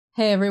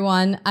Hey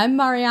everyone, I'm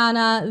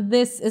Mariana,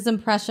 this is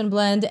Impression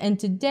Blend, and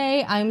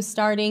today I'm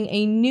starting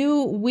a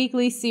new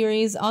weekly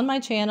series on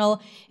my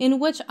channel in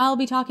which I'll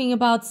be talking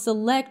about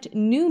select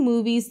new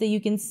movies that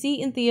you can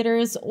see in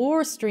theaters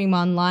or stream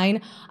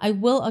online. I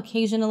will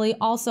occasionally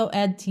also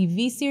add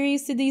TV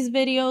series to these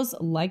videos,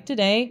 like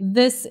today.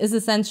 This is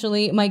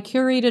essentially my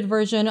curated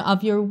version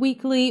of your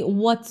weekly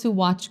what to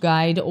watch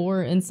guide,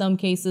 or in some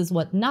cases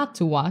what not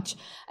to watch,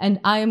 and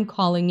I am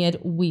calling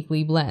it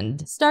Weekly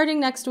Blend. Starting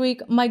next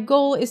week, my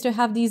goal is to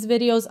have these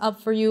videos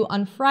up for you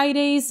on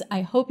Fridays.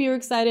 I hope you're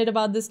excited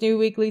about this new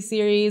weekly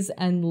series,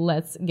 and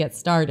let's get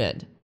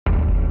started.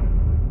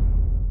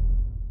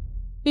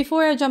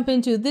 Before I jump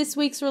into this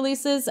week's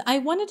releases, I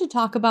wanted to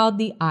talk about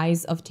The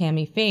Eyes of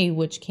Tammy Faye,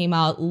 which came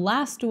out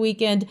last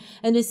weekend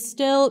and is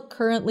still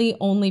currently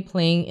only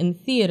playing in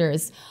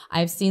theaters.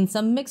 I've seen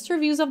some mixed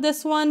reviews of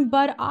this one,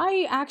 but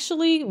I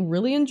actually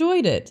really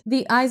enjoyed it.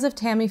 The Eyes of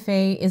Tammy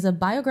Faye is a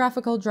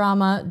biographical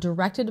drama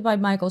directed by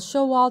Michael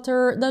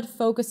Showalter that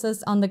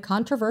focuses on the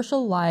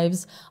controversial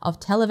lives of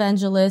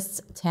televangelists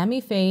Tammy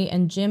Faye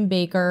and Jim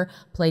Bakker,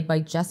 played by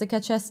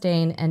Jessica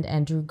Chastain and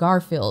Andrew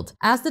Garfield.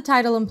 As the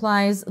title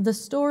implies,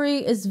 the story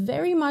is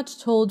very much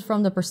told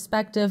from the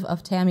perspective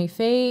of Tammy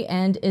Faye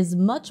and is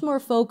much more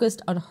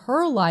focused on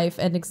her life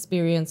and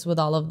experience with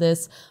all of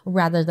this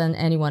rather than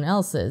anyone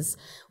else's.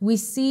 We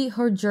see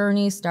her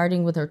journey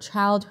starting with her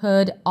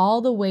childhood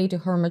all the way to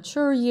her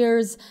mature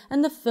years,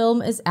 and the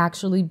film is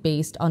actually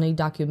based on a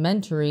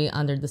documentary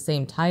under the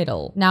same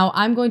title. Now,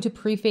 I'm going to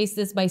preface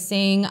this by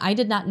saying I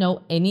did not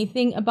know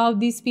anything about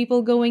these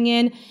people going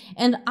in,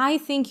 and I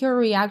think your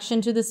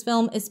reaction to this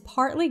film is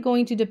partly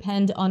going to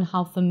depend on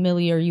how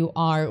familiar you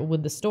are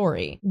with the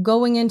story.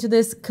 Going into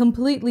this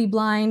completely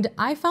blind,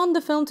 I found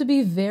the film to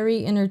be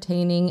very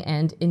entertaining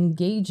and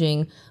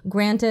engaging.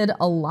 Granted,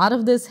 a lot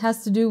of this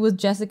has to do with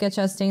Jessica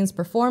Chastain's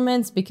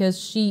performance because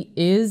she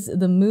is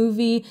the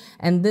movie,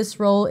 and this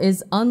role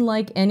is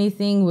unlike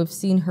anything we've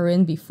seen her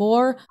in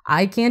before.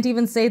 I can't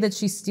even say that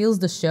she steals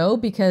the show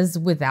because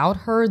without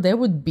her, there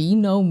would be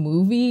no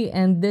movie,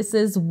 and this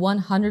is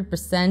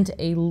 100%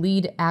 a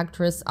lead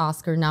actress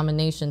Oscar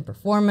nomination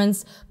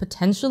performance,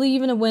 potentially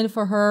even a win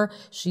for her.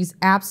 She's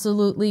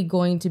absolutely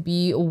going to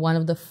be one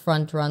of the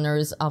front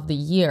runners of the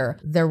year.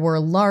 There were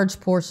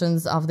large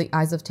portions of The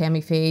Eyes of Tammy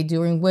Faye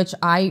during which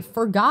I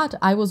forgot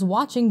I was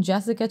watching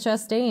Jessica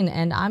Chastain,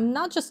 and I'm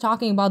not just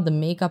talking about the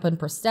makeup and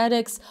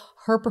prosthetics.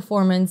 Her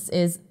performance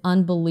is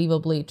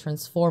unbelievably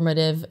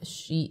transformative.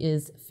 She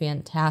is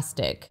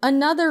fantastic.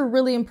 Another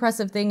really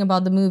impressive thing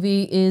about the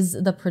movie is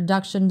the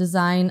production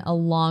design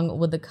along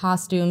with the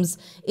costumes.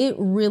 It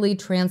really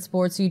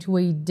transports you to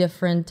a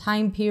different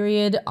time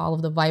period. All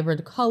of the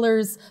vibrant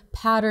colors,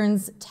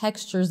 patterns,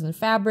 textures, and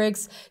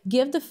fabrics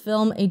give the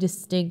film a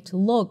distinct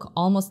look,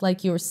 almost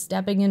like you're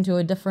stepping into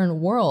a different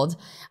world.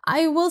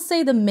 I will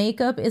say the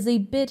makeup is a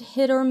bit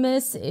hit or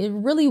miss. It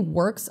really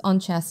works on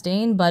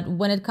Chastain, but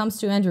when it comes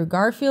to Andrew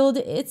Garfield,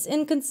 it's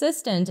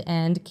inconsistent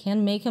and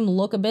can make him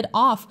look a bit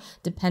off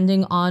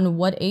depending on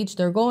what age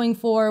they're going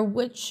for,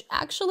 which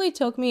actually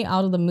took me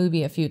out of the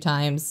movie a few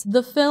times.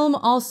 The film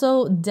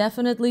also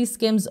definitely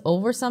skims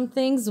over some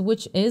things,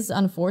 which is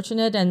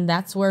unfortunate, and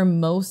that's where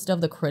most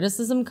of the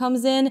criticism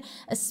comes in,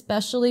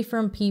 especially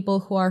from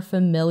people who are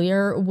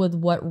familiar with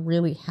what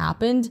really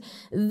happened.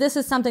 This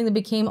is something that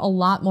became a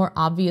lot more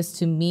obvious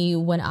to me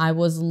when I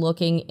was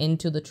looking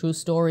into the true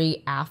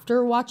story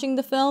after watching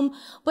the film,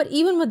 but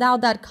even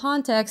without that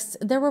context,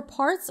 there were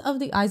parts of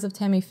The Eyes of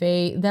Tammy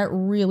Faye that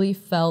really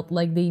felt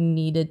like they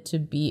needed to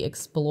be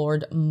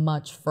explored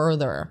much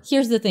further.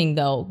 Here's the thing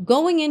though,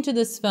 going into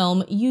this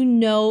film, you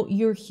know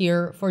you're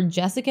here for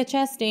Jessica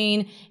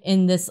Chastain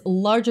in this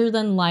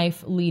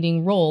larger-than-life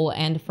leading role,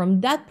 and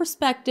from that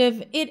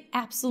perspective, it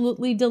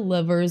absolutely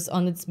delivers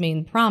on its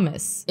main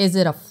promise. Is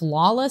it a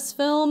flawless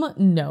film?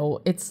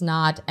 No, it's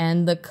not,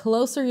 and the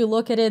closer you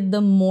look at it,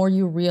 the more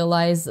you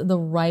realize the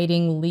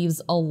writing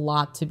leaves a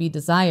lot to be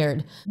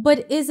desired.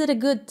 But is it a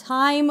good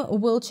time?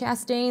 Will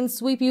Chastain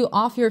sweep you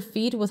off your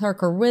feet with her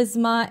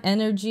charisma,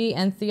 energy,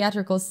 and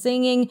theatrical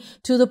singing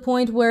to the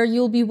point where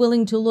you'll be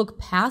willing to look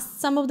past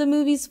some of the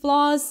movie's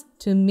flaws?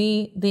 To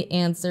me, the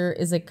answer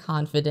is a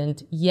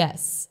confident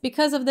yes.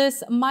 Because of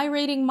this, my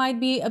rating might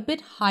be a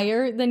bit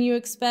higher than you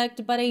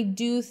expect, but I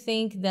do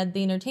think that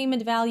the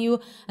entertainment value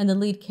and the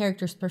lead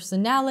character's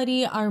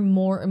personality are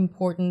more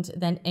important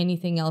than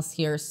anything else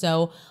here.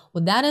 So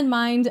with that in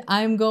mind,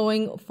 I'm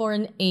going for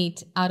an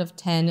 8 out of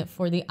 10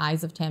 for The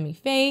Eyes of Tammy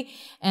Faye,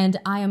 and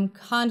I am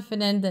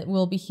confident that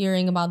we'll be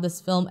hearing about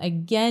this film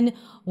again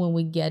when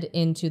we get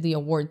into the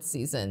awards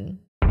season.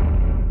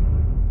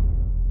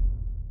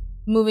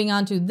 Moving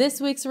on to this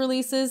week's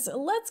releases,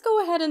 let's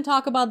go ahead and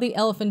talk about the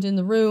elephant in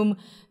the room,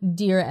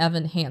 Dear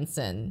Evan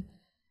Hansen.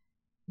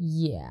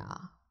 Yeah.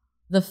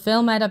 the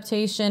film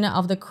adaptation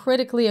of the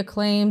critically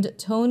acclaimed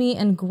Tony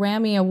and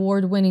Grammy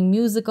Award-winning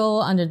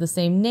musical under the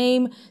same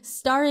name,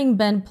 starring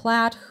Ben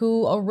Platt,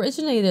 who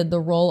originated the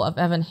role of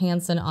Evan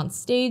Hansen on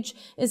stage,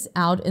 is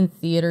out in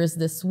theaters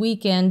this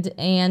weekend,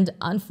 and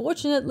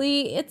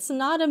unfortunately, it's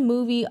not a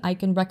movie I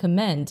can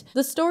recommend.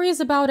 The story is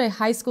about a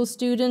high school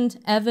student,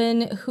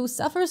 Evan, who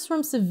suffers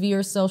from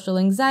severe social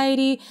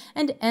anxiety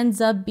and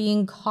ends up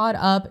being caught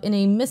up in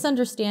a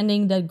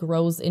misunderstanding that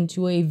grows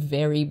into a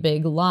very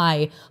big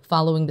lie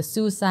following the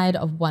suicide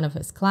of one of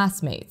his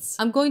classmates.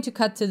 I'm going to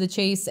cut to the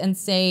chase and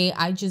say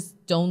I just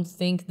don't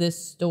think this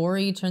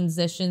story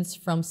transitions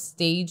from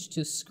stage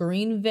to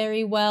screen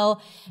very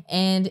well,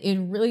 and it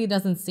really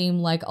doesn't seem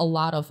like a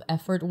lot of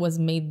effort was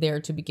made there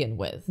to begin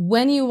with.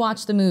 When you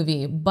watch the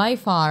movie, by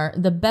far,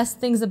 the best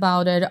things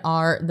about it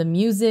are the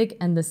music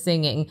and the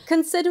singing.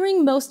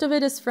 Considering most of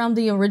it is from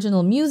the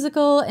original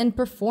musical and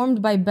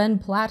performed by Ben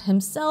Platt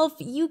himself,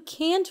 you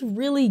can't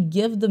really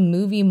give the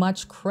movie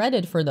much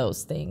credit for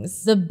those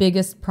things. The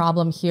biggest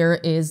problem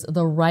here is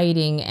the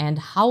writing and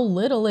how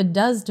little it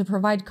does to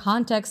provide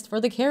context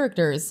for the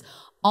characters.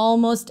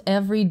 Almost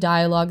every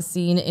dialogue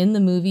scene in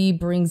the movie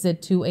brings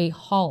it to a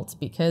halt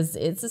because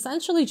it's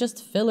essentially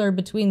just filler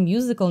between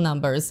musical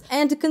numbers.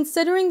 And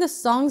considering the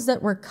songs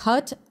that were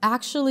cut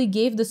actually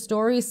gave the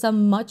story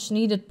some much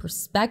needed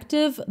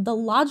perspective, the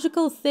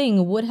logical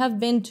thing would have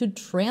been to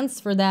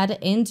transfer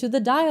that into the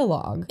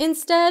dialogue.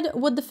 Instead,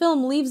 what the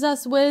film leaves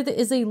us with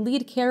is a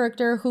lead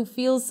character who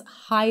feels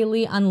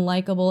highly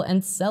unlikable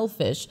and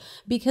selfish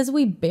because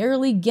we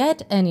barely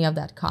get any of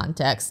that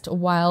context,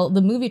 while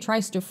the movie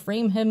tries to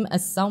frame him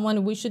as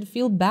someone we should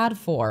feel bad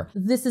for.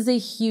 This is a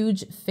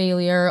huge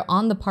failure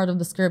on the part of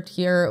the script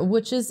here,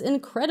 which is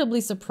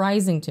incredibly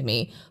surprising to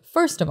me.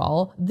 First of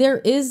all, there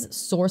is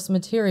source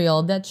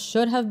material that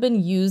should have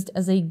been used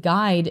as a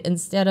guide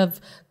instead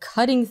of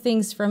cutting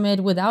things from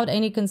it without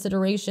any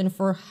consideration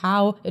for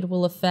how it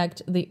will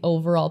affect the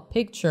overall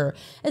picture,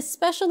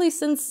 especially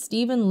since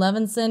Stephen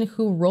Levinson,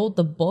 who wrote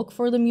the book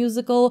for the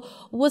musical,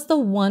 was the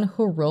one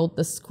who wrote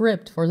the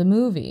script for the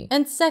movie.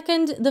 And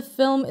second, the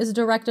film is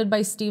directed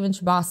by Steven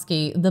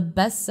Chbosky, the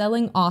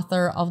best-selling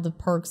author of The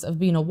Perks of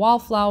Being a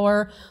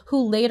Wallflower,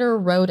 who later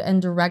wrote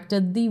and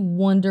directed the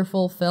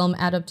wonderful film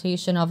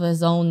adaptation of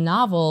his own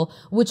novel,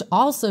 which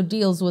also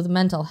deals with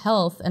mental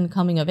health and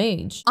coming of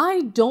age.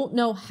 I don't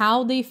know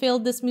how they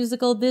failed this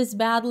musical this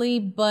badly,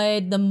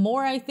 but the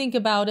more I think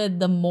about it,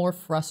 the more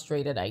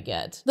frustrated I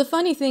get. The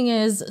funny thing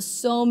is,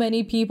 so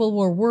many people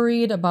were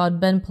worried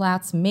about Ben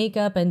Platt's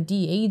makeup and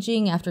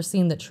de-aging after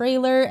seeing the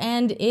trailer,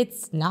 and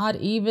it's not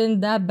even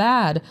that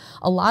bad.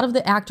 A lot of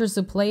the actors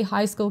who play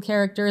high school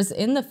characters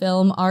in the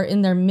film are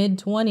in their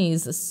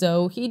mid-20s,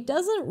 so he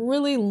doesn't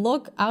really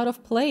look out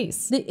of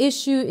place. The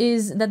issue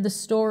is that the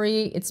story,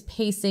 its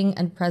pacing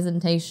and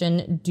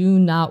presentation do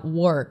not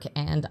work,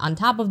 and on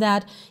top of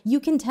that, you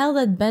can tell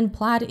that Ben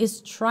Platt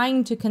is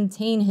trying to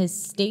contain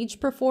his stage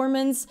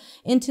performance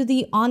into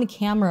the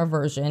on-camera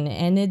version,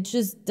 and it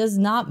just does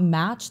not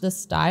match the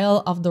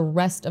style of the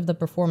rest of the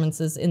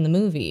performances in the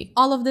movie.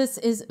 All of this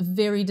is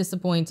very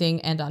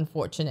disappointing and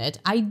unfortunate.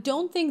 I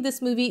don't think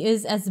this movie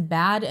is as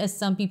bad as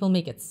some people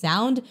make it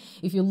sound.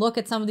 If you look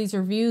at some of these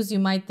reviews, you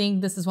might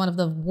think this is one of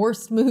the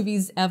worst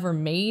movies ever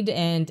made,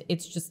 and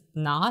it's just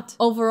not.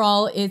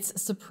 Overall,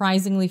 it's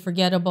surprisingly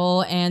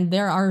forgettable, and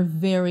there are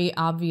very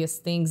obvious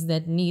things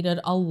that needed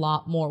a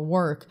lot more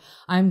work.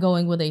 I'm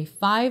going with a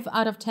 5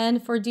 out of 10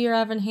 for Dear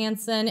Evan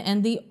Hansen,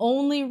 and the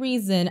only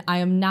reason I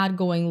am not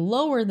going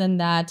lower than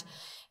that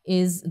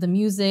is the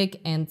music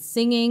and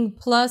singing.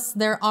 Plus,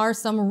 there are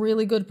some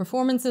really good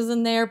performances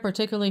in there,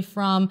 particularly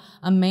from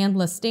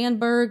Amandla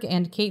Stenberg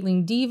and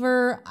Caitlin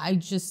Dever. I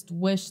just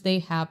wish they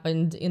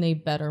happened in a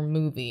better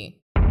movie.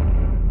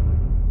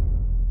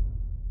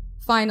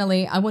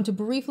 Finally, I want to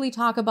briefly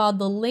talk about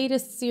the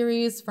latest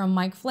series from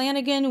Mike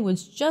Flanagan,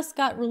 which just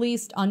got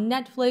released on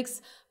Netflix,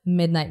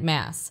 Midnight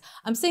Mass.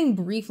 I'm saying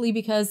briefly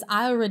because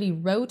I already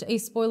wrote a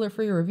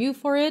spoiler-free review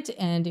for it,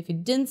 and if you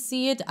didn't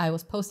see it, I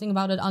was posting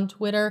about it on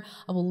Twitter.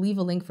 I will leave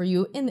a link for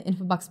you in the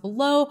info box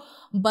below,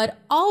 but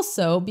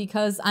also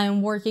because I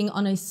am working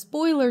on a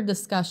spoiler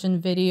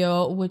discussion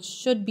video, which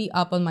should be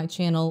up on my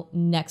channel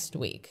next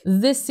week.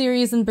 This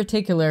series in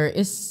particular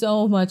is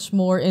so much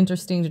more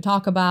interesting to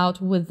talk about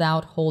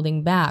without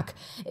holding back.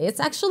 It's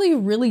actually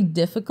really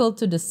difficult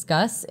to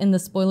discuss in the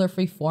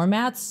spoiler-free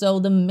format, so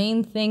the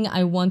main thing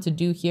I want to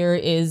do here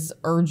is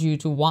urge you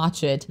to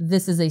watch it.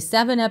 This is a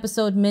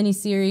 7-episode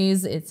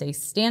miniseries. It's a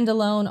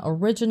standalone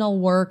original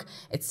work.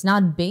 It's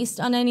not based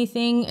on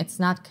anything. It's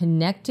not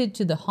connected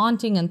to the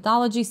Haunting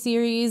anthology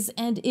series,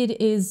 and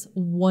it is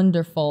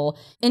wonderful.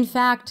 In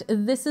fact,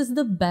 this is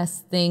the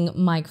best thing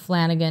Mike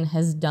Flanagan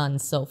has done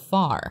so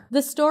far.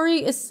 The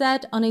story is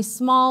set on a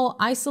small,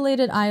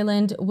 isolated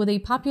island with a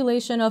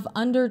population of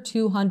under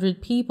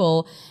 200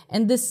 people,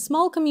 and this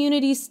small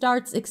community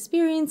starts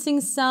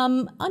experiencing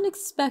some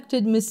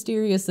unexpected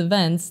mysterious mysterious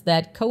events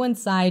that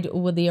coincide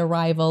with the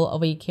arrival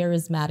of a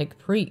charismatic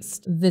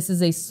priest. This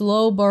is a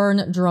slow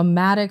burn,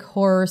 dramatic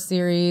horror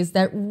series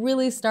that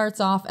really starts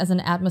off as an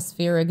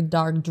atmospheric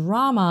dark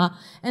drama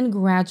and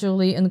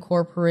gradually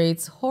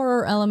incorporates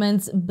horror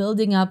elements,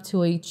 building up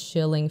to a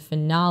chilling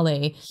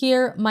finale.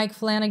 Here, Mike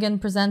Flanagan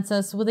presents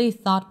us with a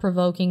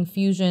thought-provoking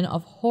fusion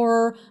of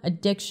horror,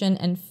 addiction,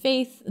 and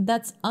faith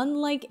that's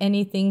unlike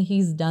anything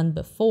he's done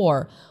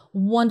before.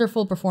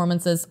 Wonderful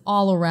performances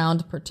all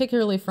around,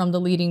 particularly from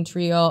the leading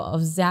trio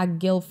of Zach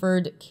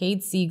Gilford,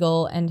 Kate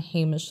Siegel, and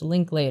Hamish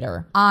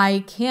Linklater.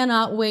 I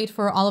cannot wait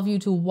for all of you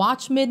to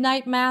watch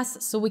Midnight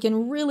Mass so we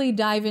can really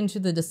dive into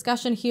the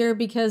discussion here,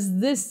 because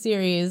this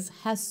series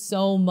has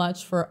so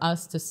much for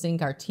us to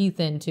sink our teeth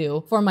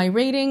into. For my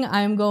rating,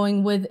 I'm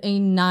going with a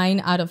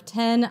 9 out of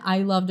 10. I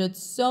loved it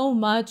so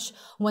much.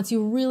 Once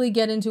you really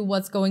get into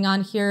what's going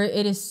on here,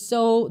 it is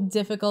so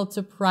difficult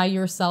to pry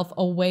yourself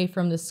away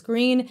from the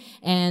screen,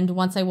 and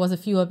once I was a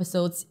few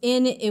episodes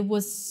in, it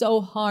was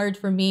so hard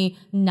for me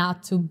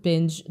not to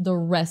binge the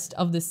rest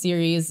of the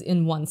series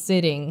in one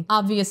sitting.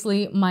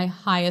 Obviously, my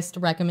highest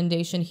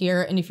recommendation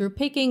here, and if you're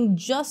picking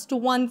just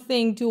one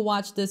thing to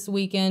watch this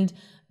weekend,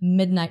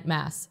 Midnight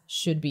Mass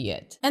should be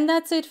it. And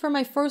that's it for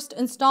my first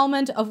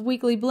installment of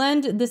Weekly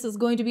Blend. This is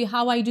going to be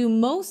how I do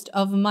most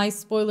of my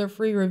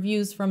spoiler-free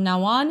reviews from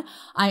now on.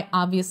 I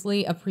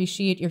obviously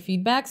appreciate your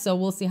feedback, so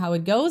we'll see how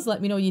it goes.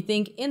 Let me know what you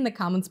think in the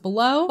comments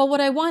below. But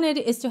what I wanted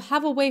is to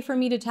have a way for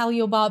me to tell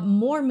you about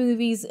more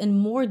movies in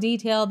more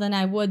detail than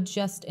I would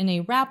just in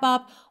a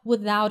wrap-up,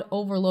 without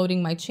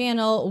overloading my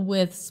channel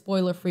with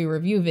spoiler-free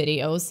review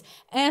videos.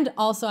 And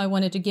also I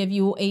wanted to give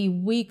you a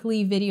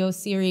weekly video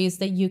series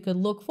that you could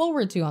look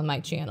forward to on my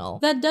channel.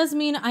 That does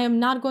mean I am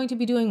not going to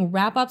be doing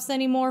wrap-ups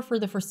anymore for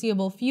the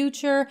foreseeable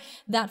future.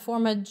 That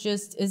format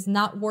just is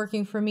not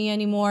working for me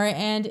anymore,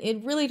 and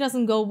it really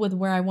doesn't go with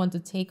where I want to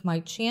take my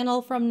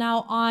channel from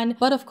now on.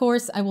 But of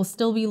course, I will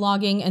still be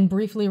logging and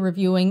briefly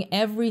reviewing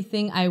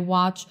everything I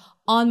watch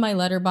on my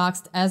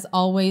Letterboxd as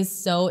always.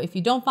 So if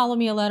you don't follow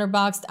me on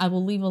Letterboxd, I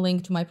will leave a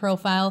link to my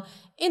profile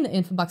in the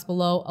info box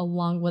below,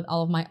 along with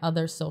all of my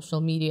other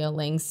social media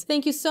links.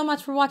 Thank you so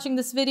much for watching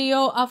this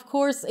video. Of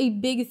course, a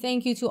big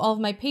thank you to all of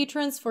my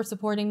patrons for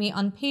supporting me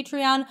on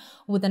Patreon,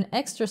 with an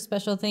extra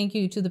special thank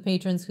you to the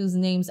patrons whose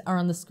names are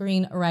on the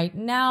screen right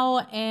now.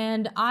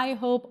 And I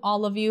hope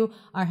all of you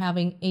are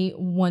having a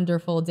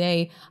wonderful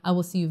day. I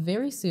will see you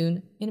very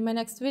soon in my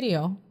next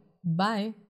video. Bye.